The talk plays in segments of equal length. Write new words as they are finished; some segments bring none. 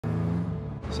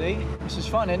See? This is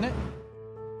fun, isn't it?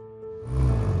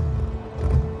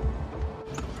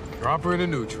 Drop her into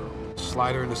neutral.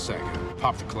 Slide her into second.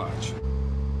 Pop the clutch.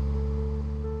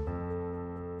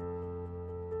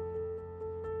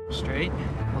 Straight.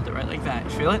 Hold it right like that. You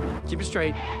feel it? Keep it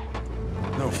straight.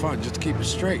 No fun just to keep it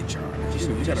straight, Charlie.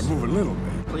 You gotta move a little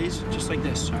bit. Please, just like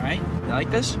this, all right? You like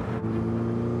this?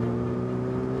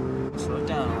 Slow it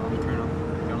down a little, Colonel.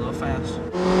 You're going a little fast.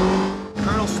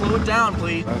 Colonel, slow it down,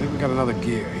 please. I think we got another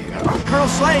gear here. Colonel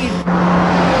Slade!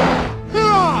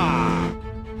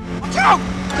 Watch out!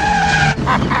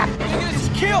 You're gonna get us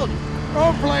killed!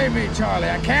 Don't blame me, Charlie.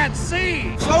 I can't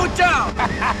see. Slow it down!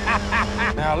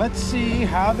 Now let's see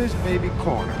how this baby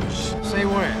corners. Say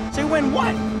when. Say when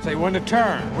what? Say when to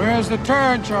turn. Where's the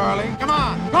turn, Charlie? Come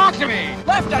on, talk to me.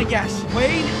 Left, I guess.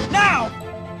 Wade, now!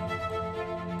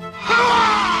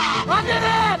 Look at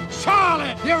that!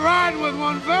 Charlie, you're riding with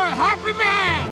one very happy man.